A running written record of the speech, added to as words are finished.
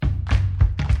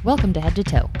Welcome to Head to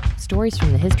Toe, stories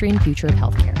from the history and future of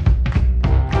healthcare.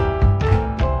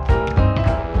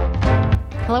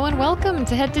 Hello and welcome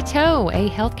to Head to Toe, a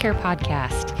healthcare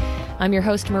podcast. I'm your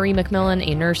host, Marie McMillan,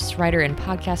 a nurse, writer, and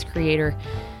podcast creator.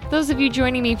 Those of you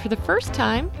joining me for the first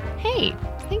time, hey,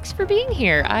 thanks for being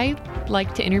here. I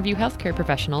like to interview healthcare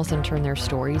professionals and turn their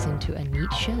stories into a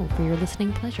neat show for your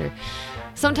listening pleasure.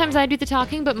 Sometimes I do the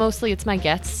talking, but mostly it's my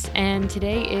guests, and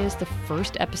today is the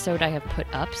first episode I have put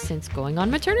up since going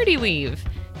on maternity leave.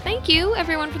 Thank you,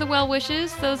 everyone, for the well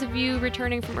wishes, those of you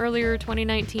returning from earlier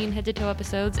 2019 Head to Toe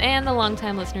episodes, and the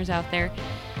longtime listeners out there.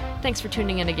 Thanks for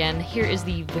tuning in again. Here is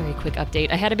the very quick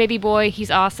update. I had a baby boy.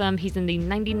 He's awesome. He's in the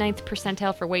 99th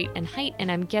percentile for weight and height,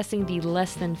 and I'm guessing the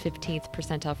less than 15th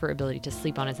percentile for ability to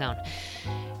sleep on his own.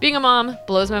 Being a mom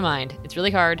blows my mind. It's really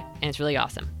hard, and it's really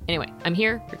awesome. Anyway, I'm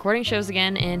here recording shows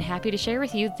again and happy to share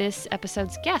with you this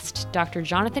episode's guest, Dr.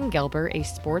 Jonathan Gelber, a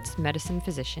sports medicine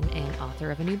physician and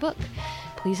author of a new book.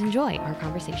 Please enjoy our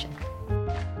conversation.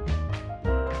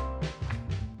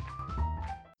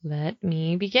 Let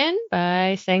me begin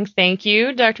by saying thank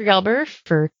you, Dr. Gelber,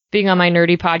 for being on my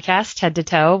nerdy podcast, Head to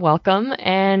Toe. Welcome.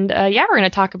 And we're going to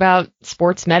talk about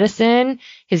sports medicine,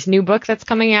 his new book that's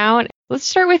coming out. Let's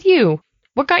start with you.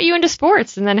 What got you into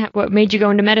sports, and then what made you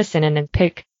go into medicine and then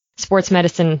pick sports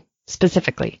medicine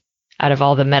specifically out of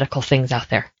all the medical things out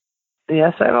there?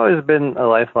 Yes, I've always been a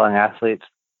lifelong athlete.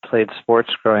 Played sports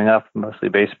growing up, mostly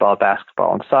baseball,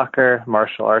 basketball, and soccer,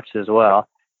 martial arts as well.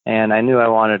 And I knew I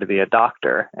wanted to be a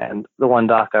doctor. And the one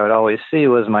doc I would always see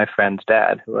was my friend's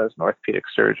dad, who was an orthopedic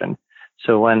surgeon.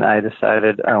 So when I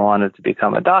decided I wanted to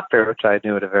become a doctor, which I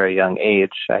knew at a very young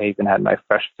age, I even had my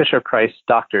fresh Fisher-Price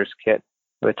doctor's kit,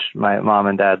 which my mom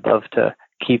and dad love to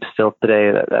keep still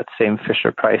today, that same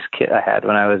Fisher-Price kit I had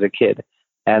when I was a kid.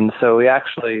 And so we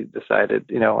actually decided,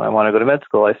 I want to go to med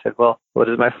school. I said, well, what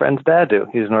does my friend's dad do?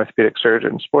 He's an orthopedic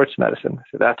surgeon, sports medicine. I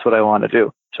said, that's what I want to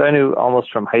do. So I knew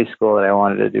almost from high school that I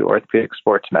wanted to do orthopedic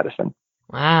sports medicine.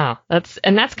 Wow. That's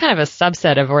kind of a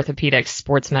subset of orthopedic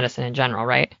sports medicine in general,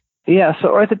 right? Yeah. So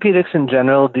orthopedics in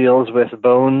general deals with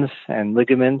bones and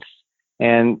ligaments,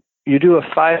 and you do a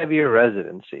 5-year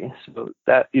residency. So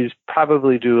that you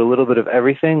probably do a little bit of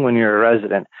everything when you're a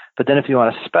resident. But then if you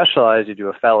want to specialize, you do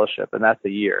a fellowship, and that's a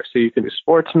year. So you can do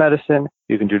sports medicine,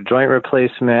 you can do joint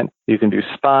replacement, you can do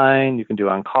spine, you can do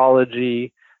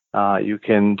oncology, you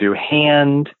can do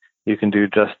hand, you can do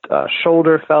just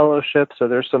shoulder fellowship. So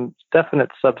there's some definite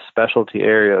subspecialty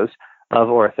areas of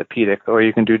orthopedic, or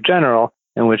you can do general,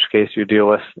 in which case you deal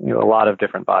with a lot of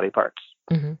different body parts.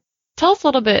 Mm-hmm. Tell us a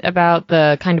little bit about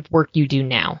the kind of work you do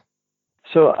now.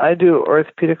 So I do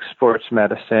orthopedic sports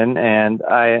medicine, and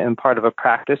I am part of a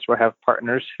practice where I have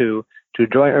partners who do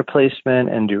joint replacement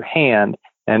and do hand.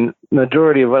 And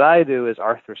majority of what I do is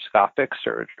arthroscopic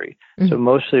surgery. Mm-hmm. So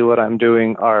mostly what I'm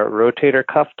doing are rotator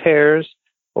cuff tears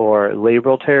or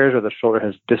labral tears where the shoulder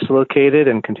has dislocated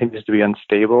and continues to be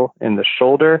unstable in the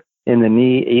shoulder, in the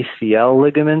knee ACL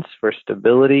ligaments for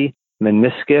stability,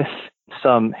 meniscus,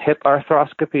 some hip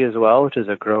arthroscopy as well, which is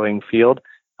a growing field,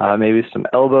 maybe some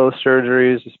elbow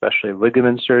surgeries, especially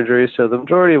ligament surgery. So the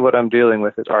majority of what I'm dealing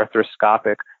with is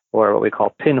arthroscopic, or what we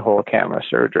call pinhole camera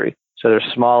surgery. So there's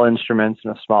small instruments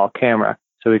and a small camera,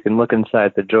 so we can look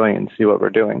inside the joint and see what we're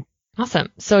doing.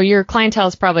 Awesome. So your clientele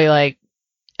is probably like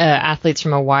athletes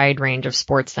from a wide range of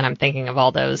sports, and I'm thinking of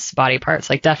all those body parts,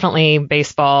 like definitely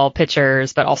baseball,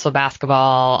 pitchers, but also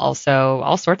basketball, also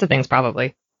all sorts of things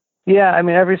probably. Yeah, I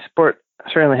mean, every sport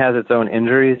certainly has its own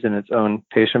injuries and its own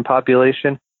patient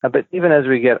population. But even as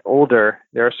we get older,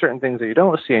 there are certain things that you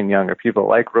don't see in younger people,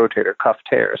 like rotator cuff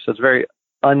tears. So it's very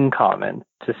uncommon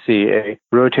to see a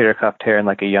rotator cuff tear in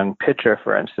like a young pitcher,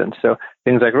 for instance. So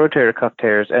things like rotator cuff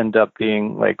tears end up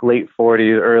being like late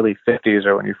 40s, early 50s,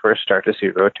 or when you first start to see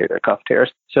rotator cuff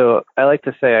tears. So I like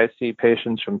to say I see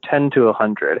patients from 10 to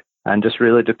 100, and just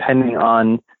really depending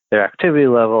on their activity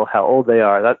level, how old they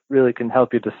are, that really can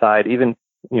help you decide, even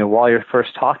while you're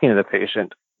first talking to the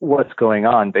patient, what's going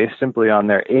on based simply on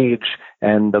their age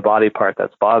and the body part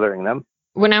that's bothering them.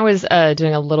 When I was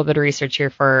doing a little bit of research here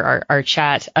for our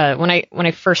chat, when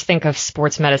I first think of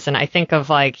sports medicine, I think of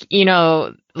like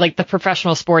the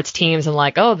professional sports teams and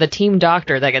like, oh, the team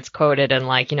doctor that gets quoted and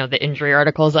like, the injury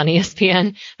articles on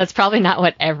ESPN. That's probably not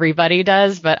what everybody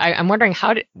does, but I'm wondering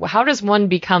how does one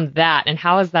become that, and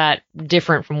how is that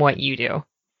different from what you do?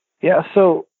 Yeah,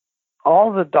 so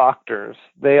all the doctors,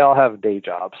 they all have day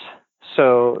jobs.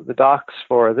 So the docs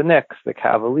for the Knicks, the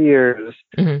Cavaliers,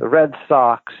 the Red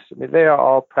Sox, they are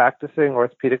all practicing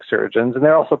orthopedic surgeons, and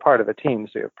they're also part of a team.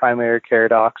 So you have primary care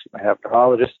docs, you might have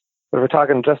neurologists. But if we're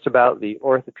talking just about the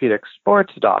orthopedic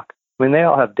sports doc, they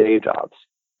all have day jobs.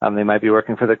 They might be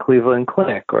working for the Cleveland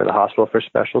Clinic or the Hospital for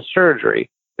Special Surgery.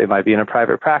 They might be in a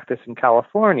private practice in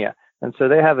California. And so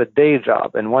they have a day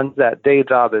job. And once that day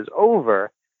job is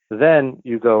over, then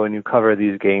you go and you cover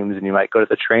these games and you might go to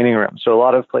the training room. So a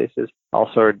lot of places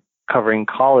also are covering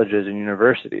colleges and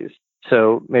universities.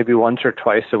 So maybe once or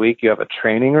twice a week, you have a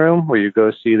training room where you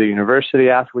go see the university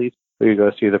athletes, or you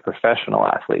go see the professional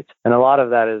athletes. And a lot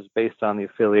of that is based on the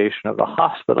affiliation of the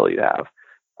hospital you have.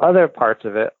 Other parts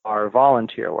of it are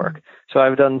volunteer work. So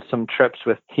I've done some trips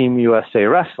with Team USA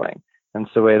Wrestling. And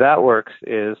so the way that works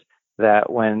is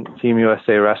that when Team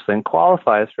USA Wrestling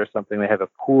qualifies for something, they have a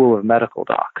pool of medical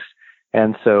docs.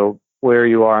 And so where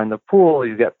you are in the pool,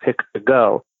 you get picked to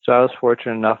go. So I was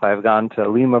fortunate enough, I've gone to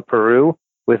Lima, Peru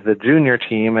with the junior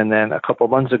team. And then a couple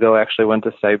months ago, I actually went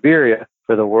to Siberia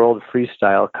for the World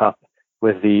Freestyle Cup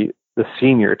with the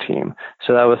senior team.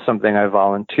 So that was something I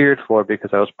volunteered for because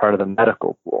I was part of the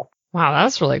medical pool. Wow,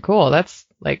 that's really cool. That's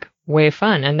like way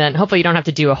fun. And then hopefully you don't have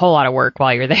to do a whole lot of work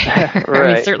while you're there.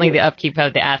 Right. I mean, certainly the upkeep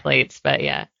of the athletes, but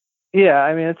yeah. Yeah,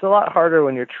 I mean, it's a lot harder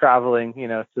when you're traveling,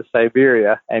 to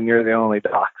Siberia and you're the only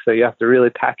doc. So you have to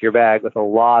really pack your bag with a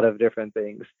lot of different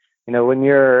things. When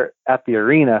you're at the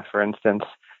arena, for instance,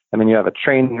 I mean, you have a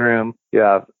training room, you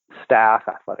have staff,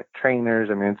 athletic trainers.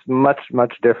 I mean, it's much,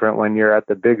 much different when you're at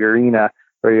the big arena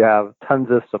where you have tons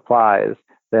of supplies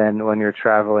than when you're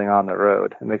traveling on the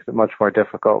road. It makes it much more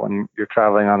difficult when you're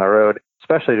traveling on the road,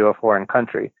 especially to a foreign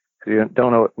country, because you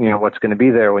don't know, what's going to be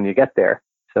there when you get there.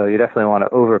 So you definitely want to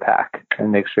overpack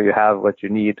and make sure you have what you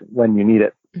need when you need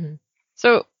it. Mm-hmm.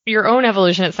 So your own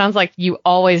evolution, it sounds like you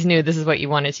always knew this is what you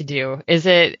wanted to do. Is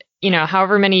it,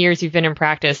 however many years you've been in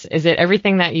practice, is it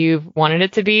everything that you've wanted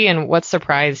it to be? And what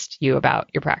surprised you about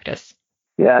your practice?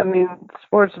 Yeah, I mean,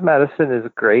 sports medicine is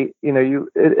great.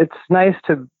 It's nice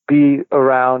to be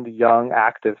around young,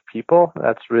 active people.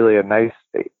 That's really a nice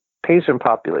patient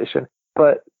population.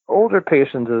 But older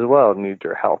patients as well need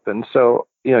your help. And so,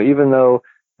 even though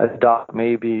a doc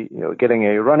may be, getting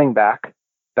a running back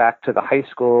to the high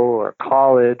school or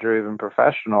college or even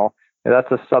professional,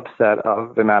 that's a subset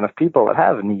of the amount of people that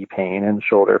have knee pain and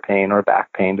shoulder pain or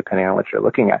back pain, depending on what you're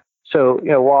looking at. So,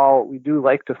 while we do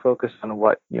like to focus on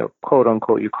what, quote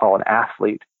unquote, you call an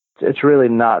athlete, it's really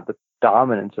not the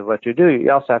dominance of what you do.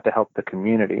 You also have to help the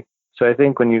community. So I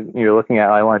think when you're looking at,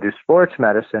 I want to do sports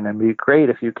medicine, and it'd be great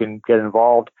if you can get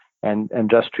involved and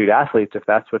just treat athletes if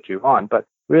that's what you want. But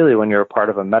really, when you're a part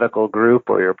of a medical group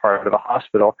or you're part of a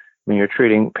hospital, I mean, you're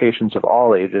treating patients of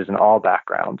all ages and all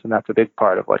backgrounds, and that's a big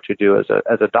part of what you do as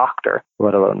a doctor,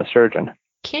 let alone a surgeon.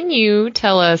 Can you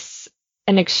tell us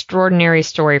an extraordinary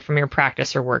story from your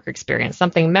practice or work experience?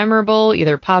 Something memorable,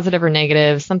 either positive or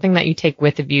negative, something that you take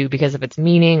with you because of its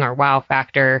meaning or wow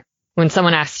factor. When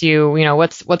someone asks you,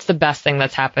 what's the best thing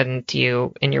that's happened to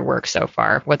you in your work so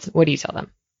far? What do you tell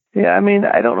them? Yeah, I mean,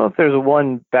 I don't know if there's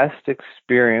one best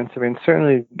experience. I mean,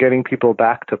 certainly getting people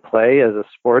back to play as a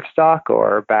sports doc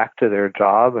or back to their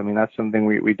job. I mean, that's something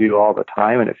we do all the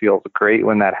time, and it feels great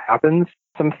when that happens.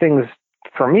 Some things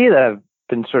for me that have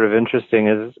been sort of interesting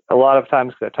is a lot of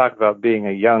times, because I talk about being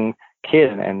a young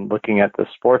kid and looking at the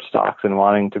sports docs and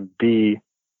wanting to be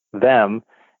them,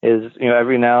 is,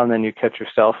 every now and then you catch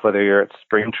yourself, whether you're at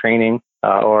spring training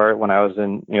or when I was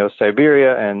in,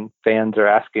 Siberia, and fans are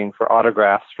asking for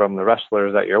autographs from the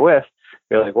wrestlers that you're with,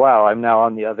 you're like, wow, I'm now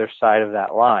on the other side of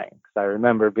that line. Because I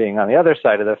remember being on the other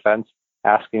side of the fence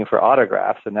asking for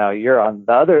autographs, and now you're on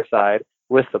the other side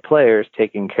with the players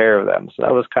taking care of them. So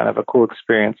that was kind of a cool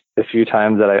experience the few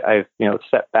times that I've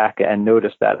stepped back and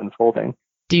noticed that unfolding.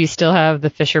 Do you still have the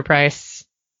Fisher-Price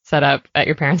set up at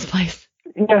your parents' place?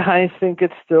 Yeah, I think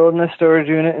it's still in the storage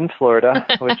unit in Florida,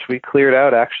 which we cleared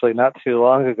out actually not too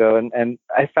long ago. And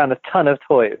I found a ton of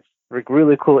toys, like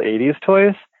really cool 80s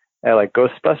toys, like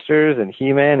Ghostbusters and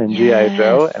He-Man and G.I.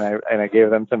 Joe. And I gave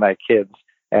them to my kids,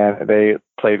 and they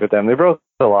played with them. They broke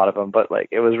a lot of them, but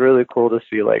it was really cool to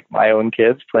see my own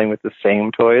kids playing with the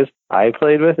same toys I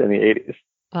played with in the 80s.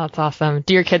 That's awesome.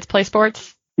 Do your kids play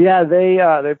sports? Yeah,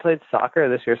 they played soccer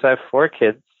this year. So I have 4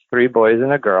 kids. 3 boys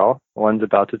and a girl. One's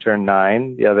about to turn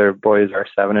 9. The other boys are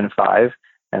 7 and 5,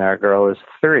 and our girl is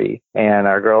 3. And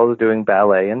our girl is doing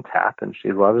ballet and tap, and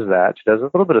she loves that. She does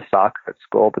a little bit of soccer at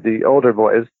school, but the older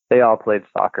boys, they all played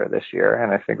soccer this year,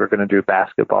 and I think we're going to do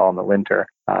basketball in the winter,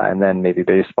 and then maybe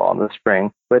baseball in the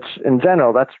spring, which in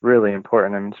general, that's really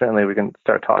important. I mean, certainly we can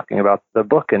start talking about the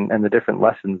book and the different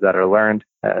lessons that are learned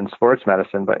in sports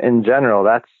medicine, but in general,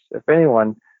 that's, if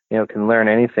anyone, can learn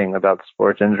anything about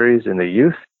sports injuries in the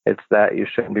youth, it's that you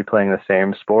shouldn't be playing the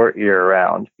same sport year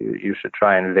round. You should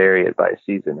try and vary it by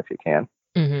season if you can.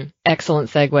 Excellent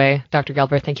segue, Dr.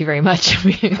 Gelber. Thank you very much.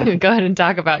 We can go ahead and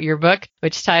talk about your book,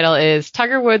 which title is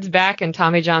Tiger Woods' Back and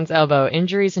Tommy John's Elbow,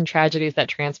 Injuries and Tragedies That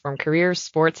Transform Careers,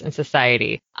 Sports, and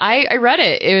Society. I read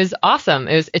it. It was awesome.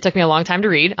 It took me a long time to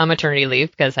read on maternity leave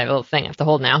because I have a little thing I have to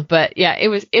hold now. But yeah,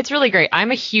 it's really great.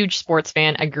 I'm a huge sports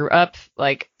fan. I grew up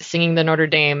like singing the Notre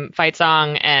Dame fight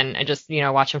song and I just,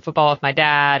 watching football with my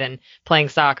dad and playing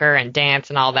soccer and dance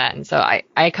and all that. And so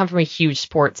I come from a huge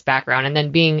sports background, and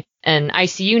then being an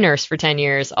ICU nurse for 10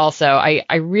 years also,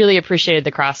 I really appreciated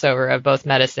the crossover of both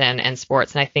medicine and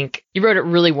sports. And I think you wrote it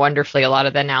really wonderfully, a lot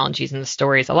of the analogies and the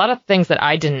stories, a lot of things that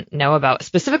I didn't know about,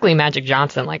 specifically Magic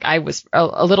Johnson. Like I was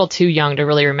a little too young to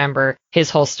really remember his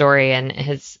whole story and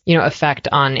his, effect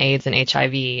on AIDS and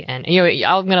HIV. And,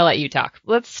 I'm going to let you talk.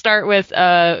 Let's start with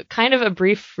kind of a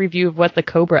brief review of what the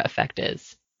Cobra effect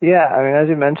is. Yeah, I mean, as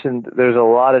you mentioned, there's a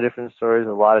lot of different stories,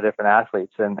 a lot of different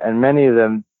athletes, and many of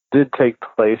them did take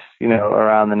place,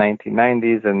 around the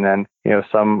 1990s, and then,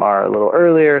 some are a little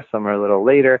earlier, some are a little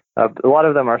later. A lot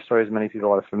of them are stories many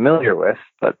people are familiar with,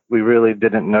 but we really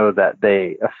didn't know that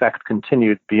the effect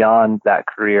continued beyond that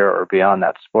career or beyond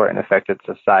that sport and affected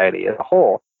society as a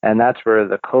whole. And that's where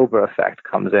the Cobra effect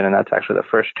comes in, and that's actually the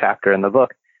first chapter in the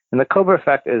book. And the Cobra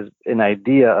effect is an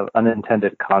idea of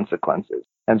unintended consequences.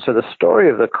 And so the story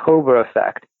of the Cobra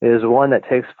effect is one that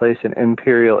takes place in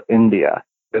Imperial India.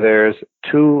 There's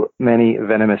too many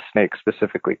venomous snakes,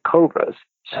 specifically cobras.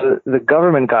 So the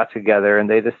government got together and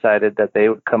they decided that they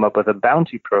would come up with a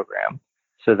bounty program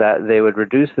so that they would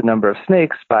reduce the number of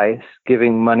snakes by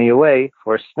giving money away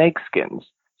for snake skins.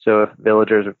 So if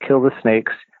villagers would kill the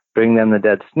snakes, bring them the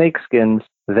dead snake skins,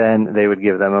 then they would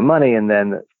give them a money, and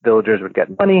then the villagers would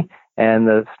get money and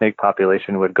the snake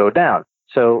population would go down.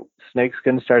 So snake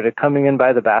skins started coming in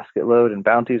by the basket load and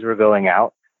bounties were going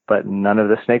out, but none of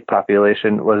the snake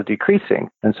population was decreasing.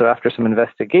 And so after some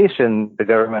investigation, the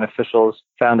government officials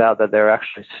found out that there were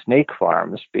actually snake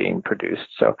farms being produced.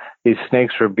 So these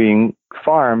snakes were being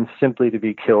farmed simply to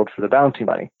be killed for the bounty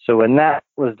money. So when that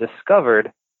was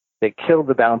discovered, they killed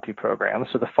the bounty program.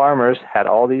 So the farmers had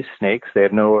all these snakes. They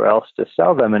had nowhere else to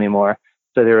sell them anymore.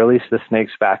 So they released the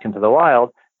snakes back into the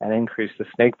wild and increased the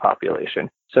snake population.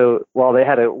 So while they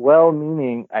had a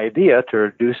well-meaning idea to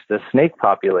reduce the snake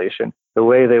population, the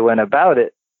way they went about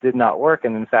it did not work.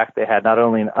 And in fact, they had not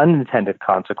only an unintended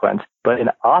consequence, but an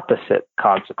opposite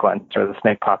consequence, or the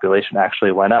snake population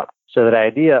actually went up. So that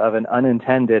idea of an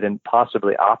unintended and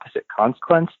possibly opposite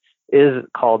consequence is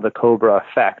called the Cobra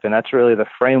effect. And that's really the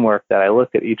framework that I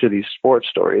look at each of these sports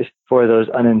stories for those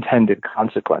unintended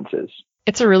consequences.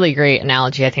 It's a really great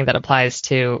analogy. I think that applies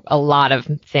to a lot of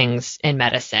things in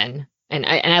medicine. And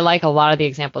I like a lot of the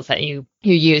examples that you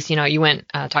use. You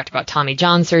talked about Tommy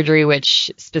John surgery,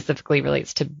 which specifically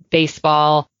relates to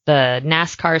baseball, the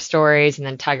NASCAR stories, and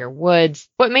then Tiger Woods.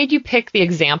 What made you pick the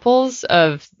examples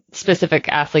of specific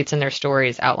athletes and their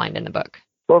stories outlined in the book?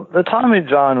 Well, the Tommy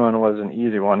John one was an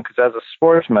easy one because as a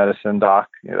sports medicine doc,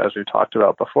 as we talked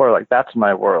about before, that's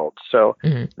my world. So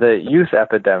the youth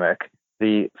epidemic,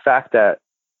 the fact that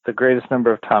the greatest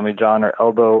number of Tommy John or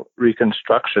elbow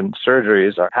reconstruction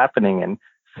surgeries are happening in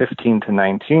 15 to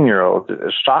 19-year-olds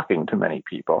is shocking to many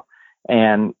people.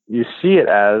 And you see it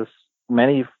as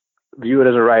many view it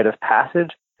as a rite of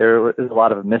passage. There is a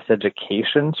lot of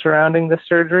miseducation surrounding this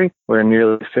surgery, where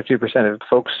nearly 50% of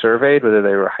folks surveyed, whether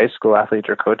they were high school athletes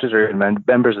or coaches or even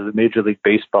members of the Major League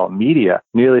Baseball media,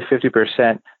 nearly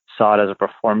 50% saw it as a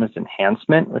performance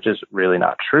enhancement, which is really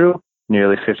not true.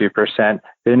 Nearly 50%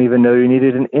 didn't even know you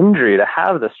needed an injury to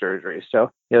have the surgery. So,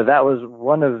 that was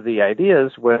one of the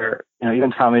ideas where,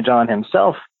 even Tommy John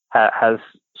himself has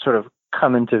sort of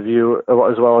come into view,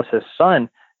 as well as his son,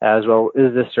 as well.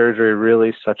 Is this surgery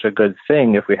really such a good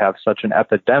thing if we have such an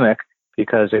epidemic?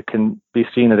 Because it can be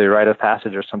seen as a rite of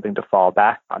passage or something to fall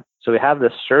back on. So we have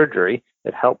this surgery.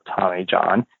 It helped Tommy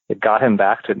John. It got him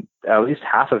back to at least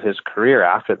half of his career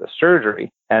after the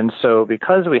surgery. And so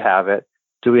because we have it,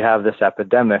 do we have this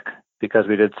epidemic because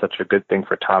we did such a good thing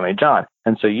for Tommy John?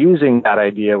 And so using that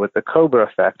idea with the Cobra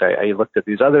effect, I looked at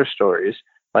these other stories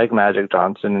like Magic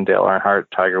Johnson and Dale Earnhardt,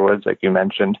 Tiger Woods, like you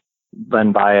mentioned,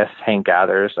 Len Bias, Hank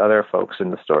Gathers, other folks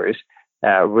in the stories,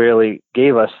 really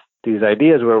gave us these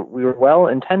ideas where we were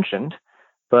well-intentioned,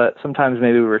 but sometimes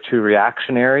maybe we were too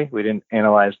reactionary. We didn't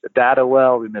analyze the data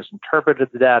well. We misinterpreted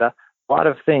the data. A lot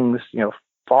of things,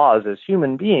 flaws as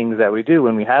human beings that we do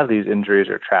when we have these injuries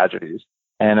or tragedies.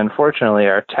 And unfortunately,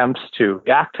 our attempts to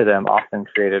react to them often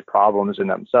created problems in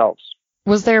themselves.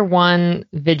 Was there one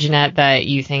vignette that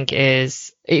you think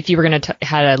is, if you were going to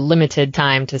had a limited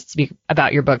time to speak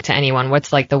about your book to anyone,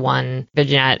 what's the one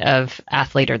vignette of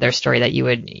athlete or their story that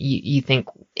you think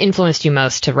influenced you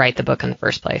most to write the book in the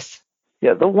first place?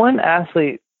 Yeah, the one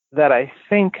athlete that I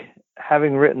think,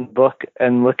 having written the book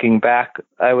and looking back,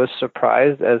 I was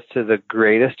surprised as to the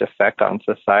greatest effect on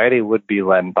society would be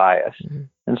Len Bias. Mm-hmm.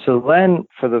 And so Len,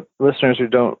 for the listeners who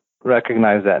don't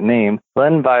recognize that name,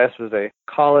 Len Bias was a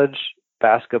college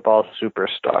basketball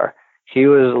superstar. He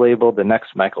was labeled the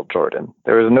next Michael Jordan.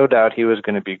 There was no doubt he was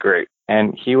going to be great.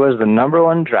 And he was the number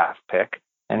one draft pick,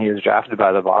 and he was drafted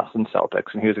by the Boston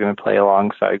Celtics, and he was going to play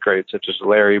alongside greats such as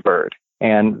Larry Bird.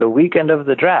 And the weekend of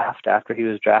the draft, after he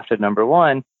was drafted number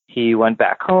one, he went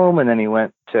back home, and then he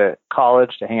went to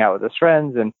college to hang out with his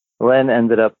friends, and Len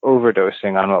ended up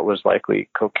overdosing on what was likely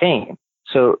cocaine.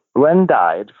 So Len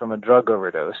died from a drug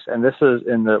overdose, and this was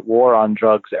in the war on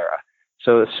drugs era.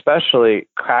 So especially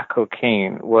crack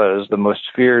cocaine was the most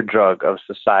feared drug of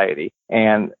society.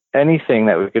 And anything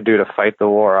that we could do to fight the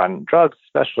war on drugs,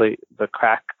 especially the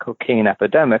crack cocaine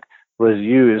epidemic, was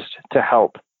used to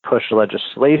help push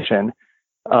legislation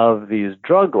of these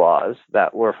drug laws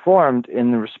that were formed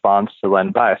in response to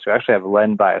Len Bias. We actually have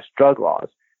Len Bias drug laws.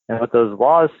 And what those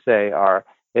laws say are,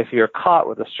 if you're caught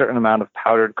with a certain amount of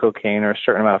powdered cocaine or a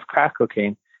certain amount of crack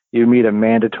cocaine, you meet a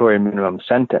mandatory minimum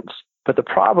sentence. But the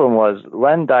problem was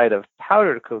Len died of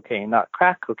powdered cocaine, not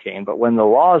crack cocaine. But when the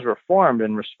laws were formed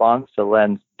in response to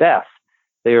Len's death,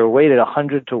 they were weighted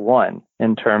 100-1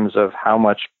 in terms of how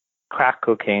much crack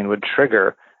cocaine would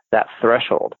trigger that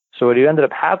threshold. So what ended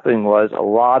up happening was a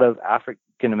lot of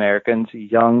African Americans,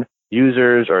 young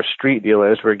users or street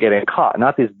dealers, were getting caught.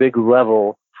 Not these big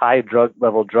high drug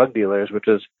dealers, which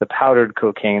is the powdered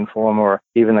cocaine form, or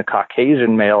even the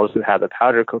Caucasian males who had the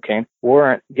powdered cocaine,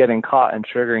 weren't getting caught and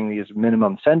triggering these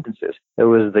minimum sentences. It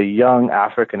was the young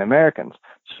African Americans.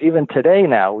 So even today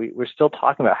now, we're still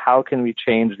talking about how can we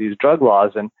change these drug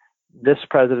laws, and this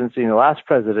presidency and the last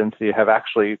presidency have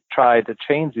actually tried to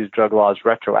change these drug laws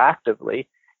retroactively,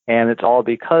 and it's all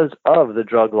because of the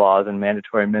drug laws and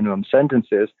mandatory minimum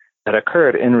sentences that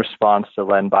occurred in response to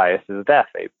Len Bias's death,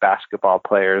 a basketball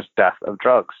player's death of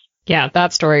drugs. Yeah,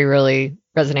 that story really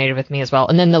resonated with me as well.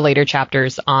 And then the later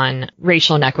chapters on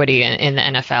racial inequity in the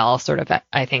NFL sort of,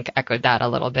 I think, echoed that a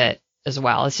little bit as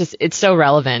well. It's so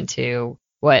relevant to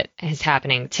what is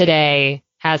happening today,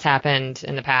 has happened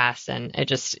in the past. And it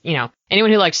just,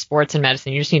 anyone who likes sports and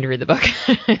medicine, you just need to read the book.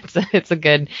 it's a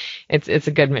good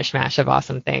mishmash of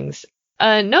awesome things.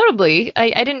 Notably,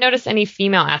 I didn't notice any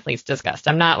female athletes discussed.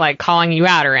 I'm not like calling you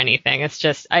out or anything. It's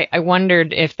just I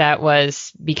wondered if that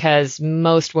was because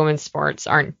most women's sports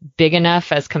aren't big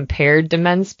enough as compared to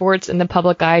men's sports in the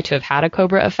public eye to have had a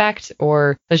Cobra effect,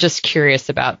 or I was just curious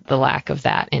about the lack of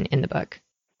that in the book.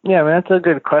 Yeah, I mean, that's a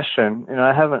good question.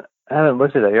 I haven't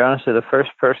looked at that. You're honestly the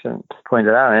first person to point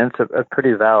it out, and it's a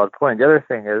pretty valid point. The other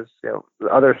thing is,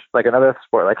 another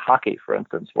sport like hockey, for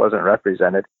instance, wasn't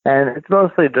represented. And it's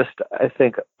mostly just, I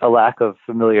think, a lack of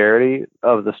familiarity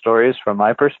of the stories from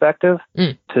my perspective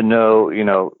to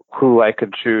know, who I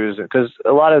could choose. Because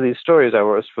a lot of these stories I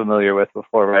was familiar with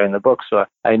before writing the book, so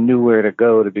I knew where to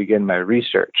go to begin my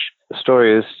research. The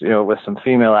stories, with some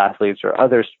female athletes or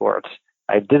other sports,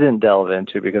 I didn't delve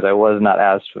into because I was not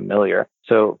as familiar.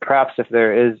 So perhaps if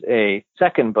there is a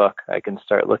second book, I can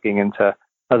start looking into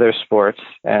other sports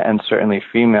and certainly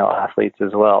female athletes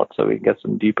as well, so we can get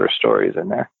some deeper stories in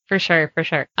there. For sure.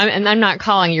 And I'm not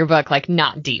calling your book like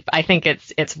not deep. I think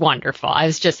it's wonderful. I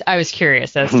was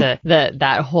curious as to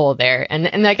that whole there.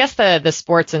 And I guess the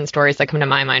sports and stories that come to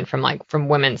my mind from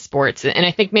women's sports. And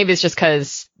I think maybe it's just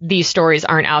because these stories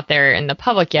aren't out there in the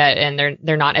public yet, and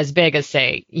they're not as big as,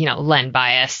 say, Len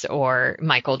Bias or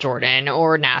Michael Jordan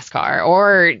or NASCAR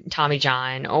or Tommy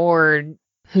John or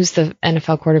who's the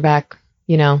NFL quarterback,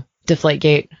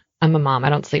 Deflategate. I'm a mom. I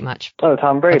don't sleep much. Oh,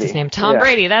 Tom Brady. What's his name? Tom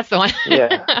Brady. That's the one.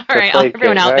 Yeah. All right.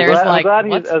 Everyone out there is like, I'm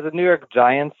glad as a New York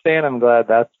Giants fan, I'm glad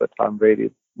that's what Tom Brady's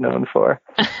known for,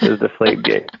 is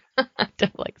Deflategate.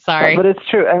 Sorry. But it's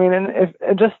true. I mean,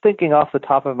 and just thinking off the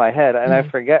top of my head, and I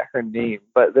forget her name,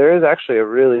 but there is actually a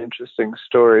really interesting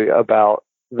story about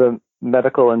the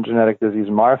medical and genetic disease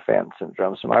Marfan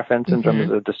syndrome. So Marfan syndrome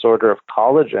is a disorder of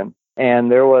collagen,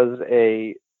 and there was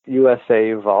a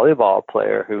USA volleyball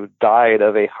player who died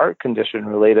of a heart condition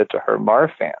related to her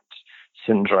Marfan's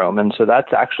syndrome. And so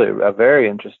that's actually a very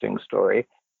interesting story.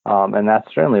 And that's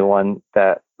certainly one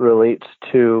that relates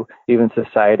to even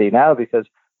society now, because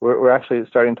we're actually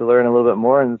starting to learn a little bit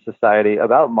more in society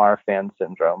about Marfan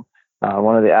syndrome.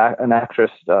 An actress,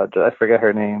 I forget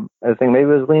her name, I think maybe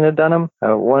it was Lena Dunham,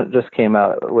 one just came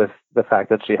out with the fact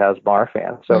that she has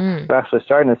Marfan. So we're actually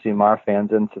starting to see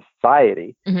Marfans in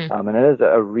society. And it is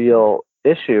a real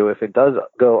issue. If it does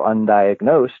go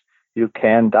undiagnosed, you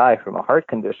can die from a heart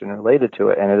condition related to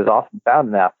it. And it is often found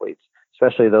in athletes.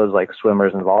 especially those like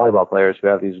swimmers and volleyball players who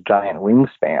have these giant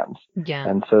wingspans. Yeah.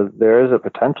 And so there is a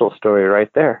potential story right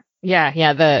there.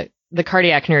 Yeah. The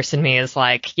cardiac nurse in me is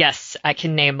like, yes, I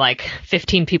can name like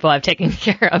 15 people I've taken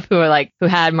care of who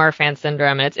had Marfan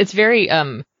syndrome. And it's very,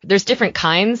 there's different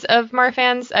kinds of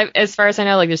Marfan's, as far as I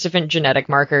know, like there's different genetic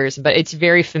markers, but it's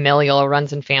very familial,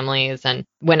 runs in families. And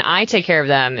when I take care of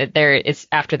them, it's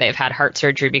after they've had heart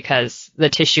surgery because the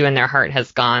tissue in their heart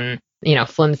has gone,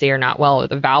 flimsy or not well,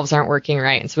 the valves aren't working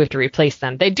right. And so we have to replace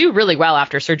them. They do really well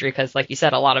after surgery because, like you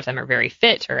said, a lot of them are very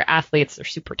fit or athletes. They're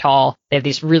super tall. They have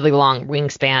these really long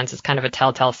wingspans. It's kind of a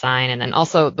telltale sign. And then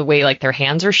also the way like their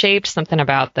hands are shaped, something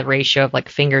about the ratio of like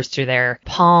fingers to their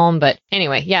palm. But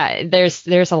anyway, yeah,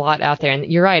 there's a lot out there. And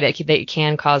you're right. They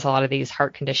can cause a lot of these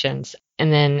heart conditions.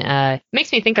 And then it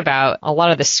makes me think about a lot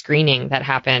of the screening that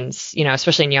happens,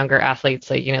 especially in younger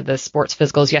athletes, like, the sports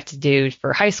physicals you have to do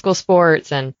for high school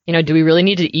sports. And, do we really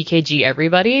need to EKG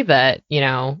everybody that,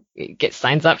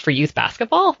 signs up for youth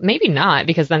basketball? Maybe not,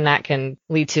 because then that can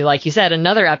lead to, like you said,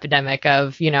 another epidemic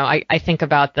of, I think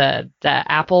about the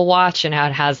Apple Watch and how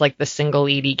it has like the single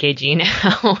lead EKG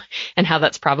now and how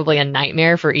that's probably a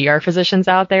nightmare for ER physicians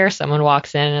out there. Someone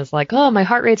walks in and is like, oh, my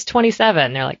heart rate's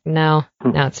 27. They're like, no,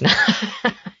 it's not.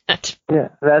 Yeah,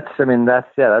 that's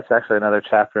actually another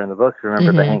chapter in the book.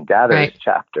 Remember the Hank Gathers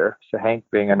chapter. So Hank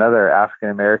being another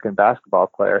African-American basketball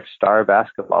player, star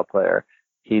basketball player,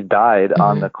 he died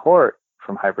on the court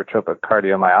from hypertrophic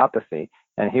cardiomyopathy.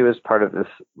 And he was part of this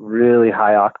really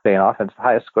high octane offense, the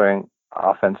highest scoring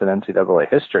offense in NCAA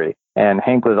history. And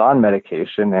Hank was on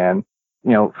medication. And,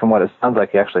 from what it sounds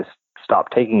like, he actually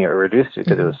stopped taking it or reduced it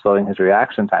because it was slowing his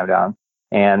reaction time down.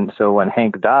 And so when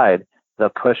Hank died, the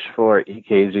push for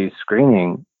EKG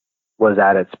screening was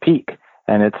at its peak.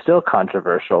 And it's still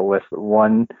controversial, with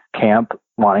one camp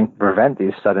wanting to prevent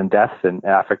these sudden deaths in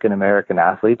African-American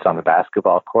athletes on the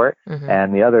basketball court.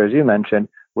 And the other, as you mentioned,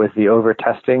 with the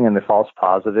over-testing and the false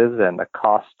positives and the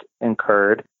cost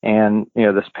incurred and,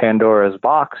 this Pandora's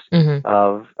box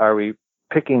of, are we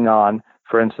picking on,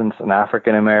 for instance, an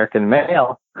African-American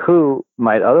male who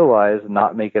might otherwise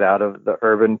not make it out of the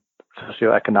urban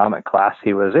socioeconomic class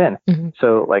he was in.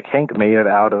 So like Hank made it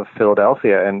out of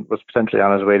Philadelphia and was potentially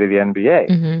on his way to the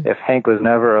NBA. If Hank was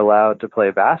never allowed to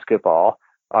play basketball,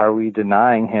 are we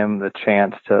denying him the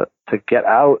chance to get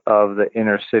out of the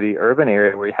inner city urban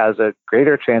area where he has a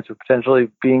greater chance of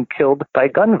potentially being killed by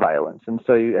gun violence? And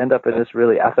so you end up in this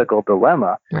really ethical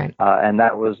dilemma. Right. And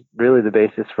that was really the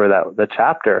basis for the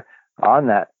chapter on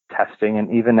that testing. And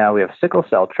even now we have sickle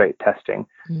cell trait testing,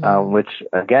 which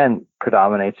again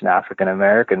predominates in African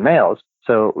American males.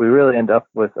 So we really end up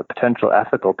with a potential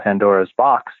ethical Pandora's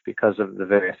box because of the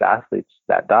various athletes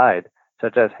that died,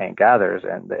 such as Hank Gathers,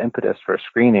 and the impetus for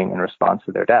screening in response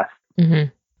to their death.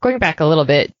 Going back a little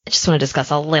bit, I just want to discuss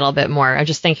a little bit more. I'm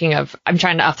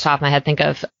trying to off the top of my head think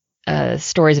of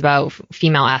stories about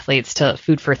female athletes to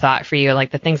food for thought for you.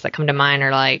 Like the things that come to mind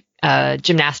are like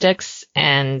gymnastics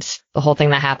and the whole thing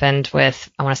that happened with,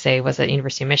 I want to say, was it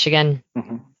University of Michigan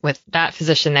with that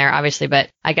physician there, obviously. But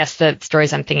I guess the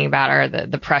stories I'm thinking about are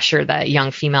the pressure that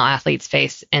young female athletes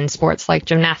face in sports like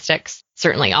gymnastics.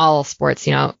 Certainly all sports,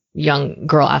 young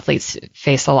girl athletes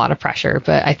face a lot of pressure,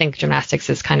 but I think gymnastics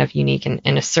is kind of unique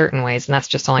in a certain ways. And that's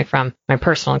just only from my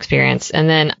personal experience. And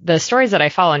then the stories that I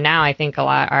follow now, I think a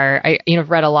lot are, I've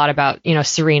read a lot about,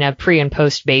 Serena pre and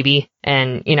post baby,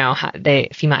 and, how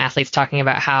female athletes talking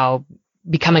about how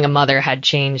becoming a mother had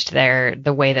changed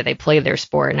the way that they played their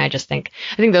sport. And I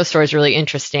think those stories are really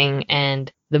interesting.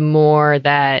 And the more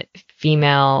that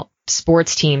female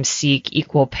sports teams seek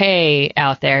equal pay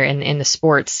out there in the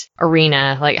sports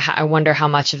arena, I wonder how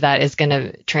much of that is going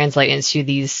to translate into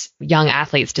these young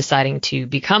athletes deciding to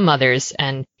become mothers.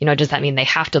 And, does that mean they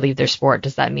have to leave their sport?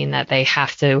 Does that mean that they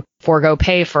have to forego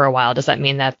pay for a while? Does that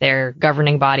mean that their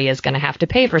governing body is going to have to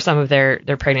pay for some of their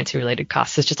pregnancy related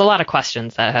costs? It's just a lot of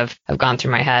questions that have gone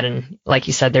through my head. And like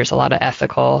you said, there's a lot of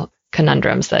ethical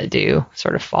conundrums that do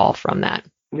sort of fall from that.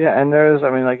 Yeah, and there's,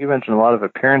 like you mentioned, a lot of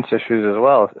appearance issues as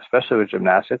well, especially with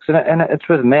gymnastics. And it's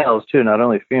with males too, not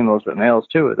only females, but males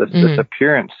too. This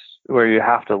appearance where you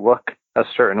have to look a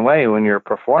certain way when you're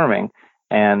performing.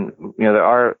 And, there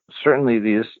are certainly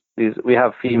these, we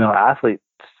have female athlete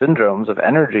syndromes of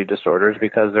energy disorders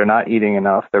because they're not eating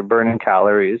enough, they're burning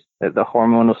calories, the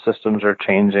hormonal systems are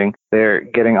changing, they're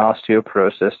getting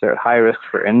osteoporosis, they're at high risk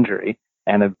for injury.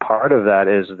 And a part of that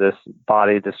is this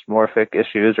body dysmorphic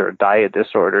issues or diet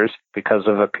disorders because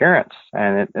of appearance.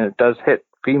 And it does hit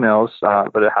females,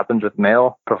 but it happens with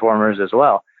male performers as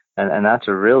well. And that's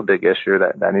a real big issue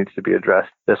that needs to be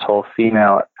addressed. This whole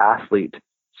female athlete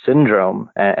syndrome,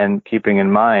 and keeping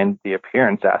in mind the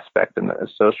appearance aspect and the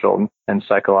social and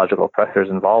psychological pressures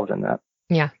involved in that.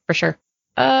 Yeah, for sure.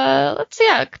 Let's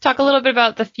talk a little bit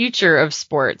about the future of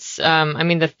sports. I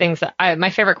mean, the things that my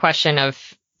favorite question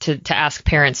to ask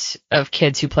parents of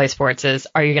kids who play sports is,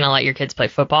 are you going to let your kids play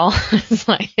football? is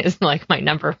like my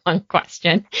number one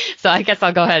question. So I guess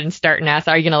I'll go ahead and start and ask,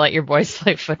 are you going to let your boys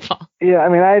play football? Yeah, I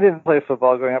mean, I didn't play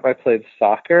football growing up. I played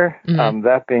soccer. Mm-hmm.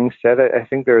 That being said, I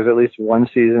think there was at least one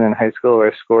season in high school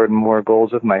where I scored more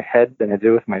goals with my head than I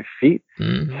did with my feet.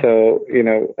 Mm-hmm. So,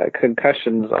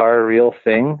 concussions are a real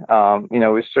thing.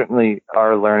 We certainly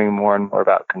are learning more and more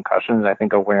about concussions. I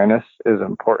think awareness is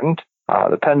important.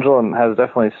 The pendulum has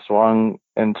definitely swung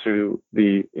into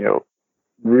the,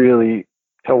 really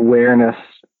awareness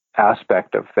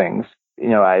aspect of things.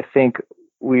 I think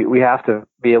we have to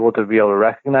be able to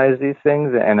recognize these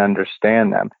things and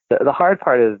understand them. The hard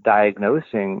part is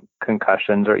diagnosing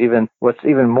concussions, or even what's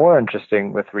even more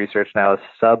interesting with research now is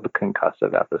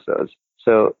subconcussive episodes.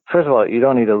 So first of all, you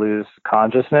don't need to lose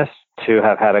consciousness to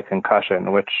have had a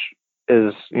concussion, which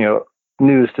is,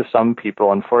 news to some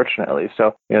people, unfortunately.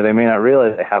 So, they may not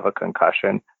realize they have a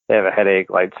concussion. They have a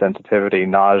headache, light sensitivity,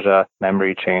 nausea,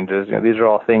 memory changes. These are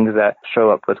all things that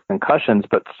show up with concussions,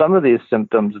 but some of these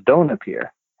symptoms don't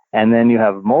appear. And then you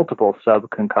have multiple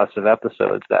subconcussive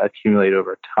episodes that accumulate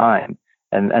over time.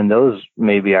 And those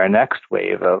may be our next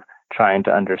wave of trying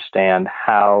to understand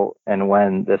how and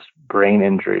when this brain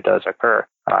injury does occur.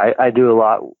 I do a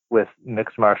lot with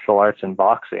mixed martial arts and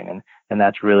boxing, and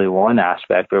that's really one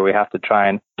aspect where we have to try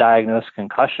and diagnose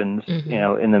concussions,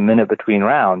 Mm-hmm. In the minute between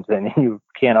rounds, and you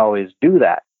can't always do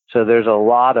that. So there's a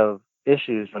lot of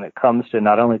issues when it comes to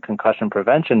not only concussion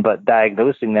prevention, but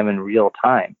diagnosing them in real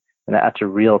time. And that's a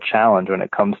real challenge when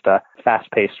it comes to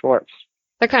fast-paced sports.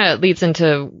 That kind of leads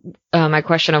into my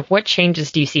question of what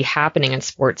changes do you see happening in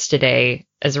sports today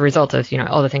as a result of,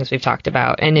 all the things we've talked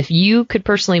about? And if you could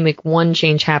personally make one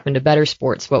change happen to better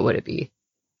sports, what would it be?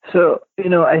 So,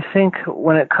 I think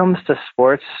when it comes to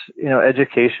sports,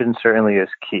 education certainly is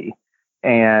key.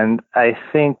 And I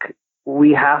think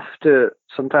we have to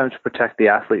sometimes protect the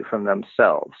athlete from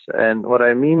themselves. And what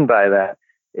I mean by that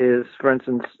is, for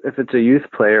instance, if it's a youth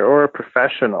player or a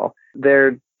professional,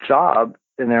 their job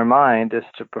in their mind is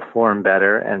to perform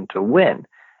better and to win.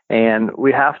 And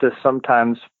we have to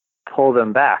sometimes pull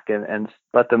them back and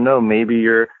let them know maybe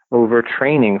you're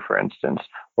overtraining, for instance,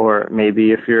 or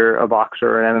maybe if you're a boxer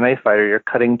or an MMA fighter, you're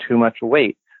cutting too much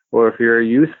weight, or if you're a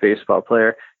youth baseball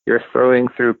player, you're throwing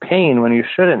through pain when you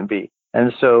shouldn't be.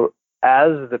 And so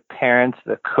as the parents,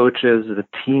 the coaches, the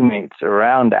teammates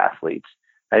around athletes,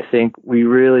 I think we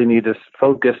really need to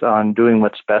focus on doing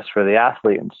what's best for the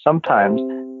athlete. And sometimes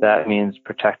that means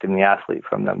protecting the athlete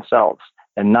from themselves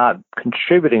and not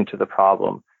contributing to the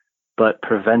problem, but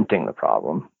preventing the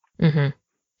problem. Mm-hmm.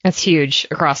 That's huge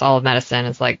across all of medicine.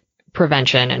 It's like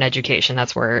prevention and education.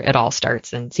 That's where it all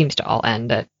starts and seems to all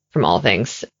end from all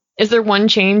things. Is there one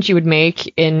change you would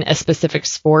make in a specific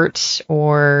sport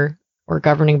or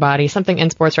governing body, something in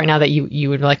sports right now that you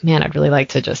would be like, man, I'd really like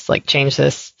to just change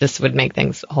this. This would make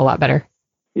things a whole lot better.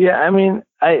 Yeah, I mean,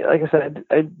 like I said,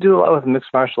 I do a lot with mixed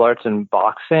martial arts and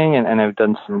boxing, and I've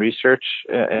done some research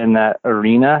in that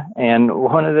arena. And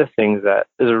one of the things that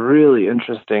is really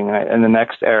interesting in the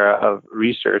next era of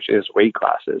research is weight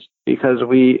classes, because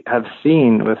we have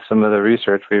seen with some of the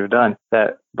research we've done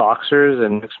that boxers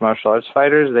and mixed martial arts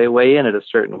fighters, they weigh in at a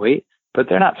certain weight, but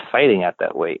they're not fighting at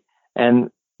that weight. And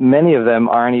many of them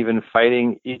aren't even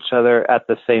fighting each other at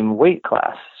the same weight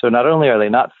class. So not only are they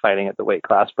not fighting at the weight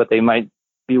class, but they might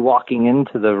be walking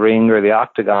into the ring or the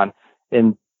octagon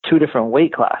in two different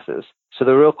weight classes. So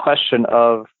the real question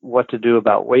of what to do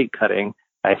about weight cutting,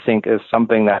 I think, is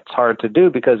something that's hard to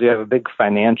do because you have a big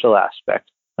financial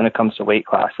aspect when it comes to weight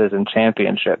classes and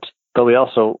championships. But we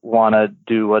also want to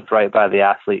do what's right by the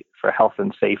athlete for health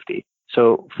and safety.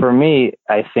 So for me,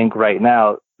 I think right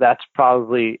now that's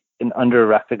probably an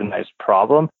under-recognized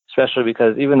problem, especially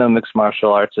because even though mixed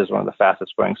martial arts is one of the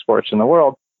fastest growing sports in the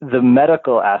world, the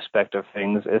medical aspect of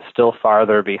things is still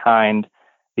farther behind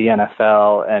the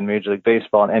NFL and Major League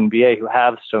Baseball and NBA, who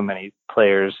have so many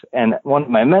players. And one of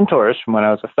my mentors from when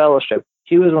I was a fellowship,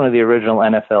 he was one of the original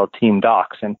NFL team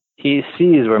docs, and he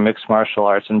sees where mixed martial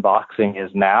arts and boxing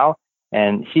is now,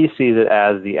 and he sees it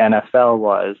as the NFL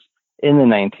was in the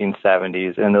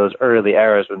 1970s, in those early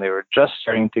eras when they were just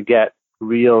starting to get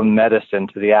real medicine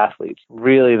to the athletes.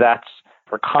 Really, that's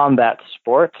for combat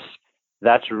sports.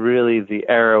 That's really the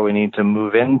era we need to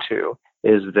move into,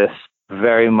 is this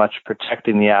very much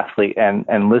protecting the athlete and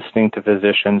listening to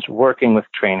physicians, working with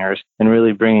trainers, and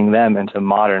really bringing them into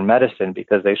modern medicine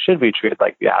because they should be treated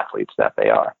like the athletes that they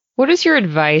are. What is your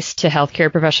advice to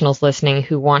healthcare professionals listening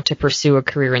who want to pursue a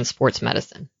career in sports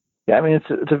medicine? Yeah, I mean,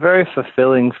 it's a very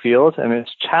fulfilling field. I mean,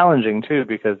 it's challenging too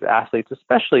because athletes,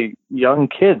 especially young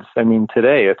kids, I mean,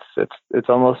 today it's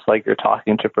almost like you're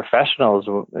talking to professionals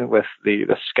with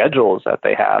the schedules that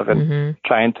they have and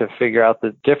trying to figure out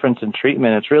the difference in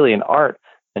treatment. It's really an art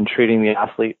in treating the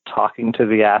athlete, talking to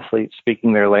the athlete,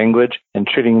 speaking their language, and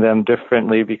treating them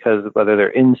differently because whether they're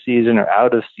in season or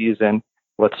out of season,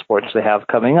 what sports they have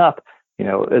coming up,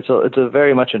 it's a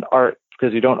very much an art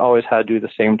because you don't always have to do the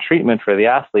same treatment for the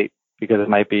athlete because it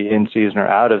might be in season or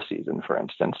out of season, for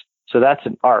instance. So that's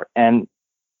an art. And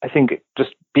I think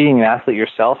just being an athlete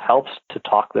yourself helps to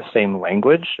talk the same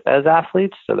language as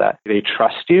athletes so that they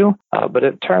trust you. But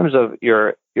in terms of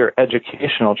your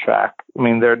educational track, I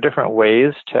mean, there are different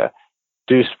ways to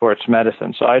do sports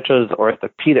medicine. So I chose the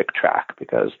orthopedic track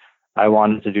because I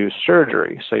wanted to do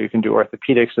surgery. So you can do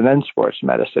orthopedics and then sports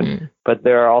medicine. But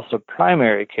there are also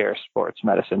primary care sports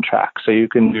medicine tracks. So you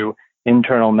can do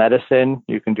internal medicine,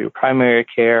 you can do primary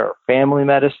care or family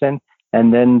medicine,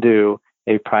 and then do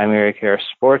a primary care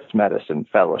sports medicine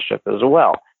fellowship as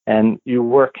well. And you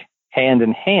work hand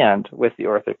in hand with the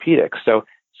orthopedics. So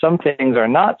some things are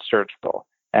not surgical,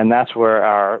 and that's where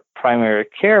our primary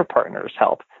care partners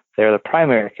help. They're the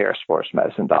primary care sports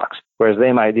medicine docs, whereas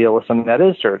they might deal with something that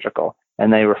is surgical,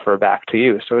 and they refer back to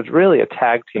you. So it's really a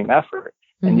tag team effort,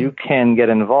 and you can get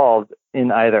involved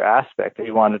in either aspect if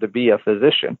you wanted to be a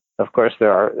physician. Of course,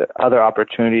 there are other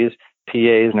opportunities,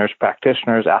 PAs, nurse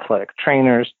practitioners, athletic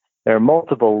trainers. There are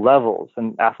multiple levels,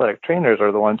 and athletic trainers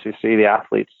are the ones who see the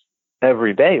athletes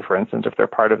every day, for instance, if they're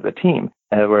part of the team,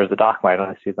 whereas the doc might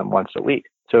only see them once a week.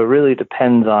 So it really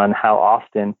depends on how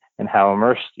often and how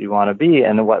immersed you want to be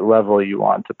and at what level you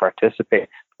want to participate.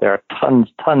 There are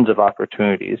tons of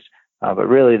opportunities. But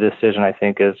really the decision, I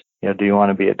think, is, do you want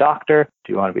to be a doctor?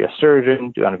 Do you want to be a surgeon?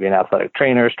 Do you want to be an athletic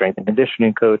trainer, strength and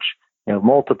conditioning coach?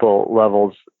 Multiple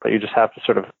levels, but you just have to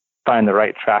sort of find the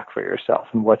right track for yourself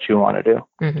and what you want to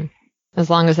do. As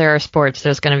long as there are sports,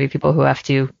 there's going to be people who have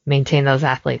to maintain those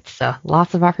athletes. So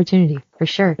lots of opportunity for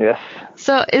sure. Yes.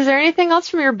 So is there anything else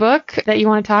from your book that you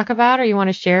want to talk about or you want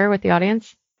to share with the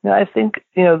audience? Yeah, I think,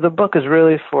 the book is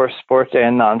really for sports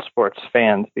and non-sports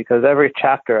fans because every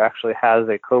chapter actually has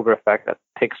a Cobra effect that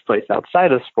takes place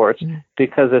outside of sports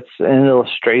because it's an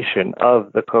illustration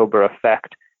of the Cobra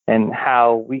effect and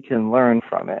how we can learn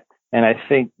from it. And I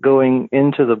think going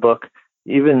into the book,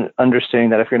 even understanding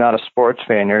that if you're not a sports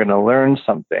fan, you're going to learn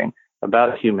something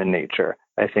about human nature,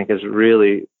 I think is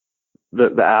really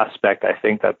the aspect I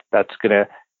think that's going to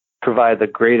provide the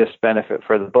greatest benefit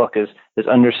for the book is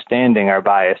understanding our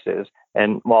biases.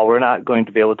 And while we're not going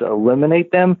to be able to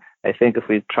eliminate them, I think if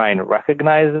we try and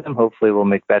recognize them, hopefully we'll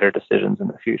make better decisions in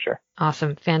the future.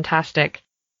 Awesome. Fantastic.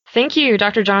 Thank you,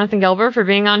 Dr. Jonathan Gelber, for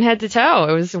being on Head to Toe.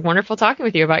 It was wonderful talking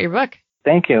with you about your book.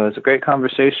 Thank you. It was a great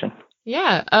conversation.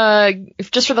 Yeah.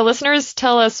 Just for the listeners,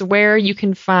 tell us where you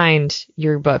can find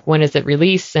your book. When is it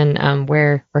released and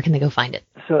where can they go find it?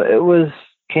 So it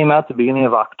came out the beginning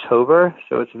of October.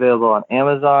 So it's available on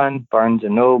Amazon, Barnes &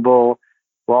 Noble,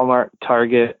 Walmart,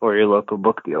 Target, or your local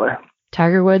book dealer.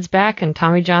 Tiger Woods' back and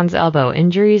Tommy John's elbow,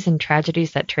 injuries and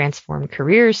tragedies that transform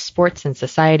careers, sports, and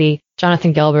society.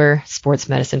 Jonathan Gelber, sports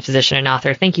medicine physician and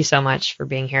author. Thank you so much for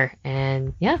being here.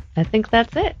 And yeah, I think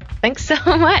that's it. Thanks so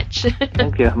much.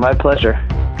 Thank you. My pleasure.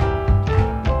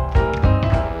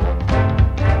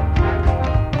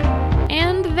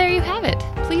 And there you have it.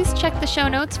 Please check the show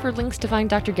notes for links to find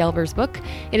Dr. Gelber's book.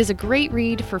 It is a great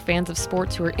read for fans of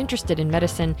sports who are interested in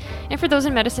medicine and for those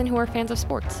in medicine who are fans of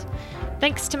sports.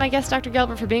 Thanks to my guest, Dr.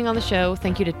 Gelber, for being on the show.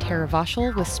 Thank you to Tara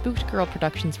Voschel with Spooked Girl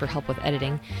Productions for help with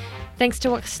editing. Thanks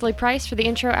to Wesley Price for the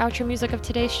intro-outro music of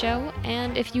today's show.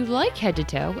 And if you like Head to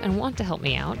Toe and want to help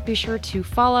me out, be sure to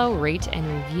follow, rate, and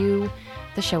review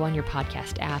the show on your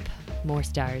podcast app. More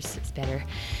stars is better.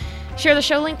 Share the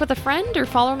show link with a friend or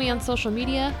follow me on social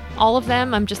media. All of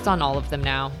them. I'm just on all of them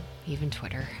now. Even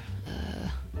Twitter.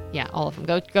 Yeah, all of them.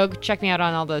 Go check me out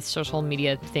on all the social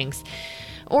media things.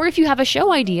 Or if you have a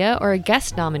show idea or a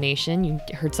guest nomination, you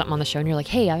heard something on the show and you're like,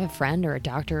 hey, I have a friend or a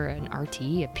doctor, or an RT,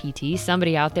 a PT,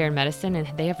 somebody out there in medicine, and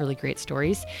they have really great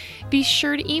stories, be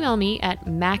sure to email me at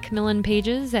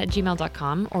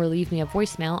macmillanpages@gmail.com or leave me a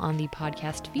voicemail on the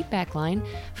podcast feedback line,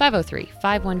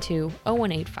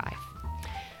 503-512-0185.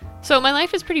 So my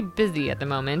life is pretty busy at the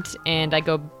moment, and I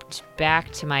go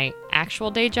back to my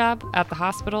actual day job at the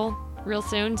hospital real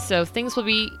soon, so things will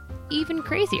be even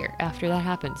crazier after that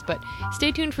happens. But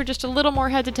stay tuned for just a little more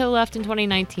Head to Toe left in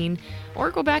 2019,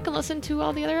 or go back and listen to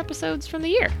all the other episodes from the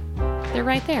year. They're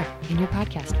right there in your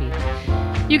podcast feed.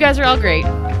 You guys are all great.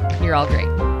 You're all great.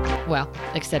 Well,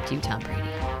 except you, Tom Brady.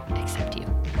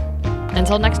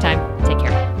 Until next time, take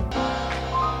care.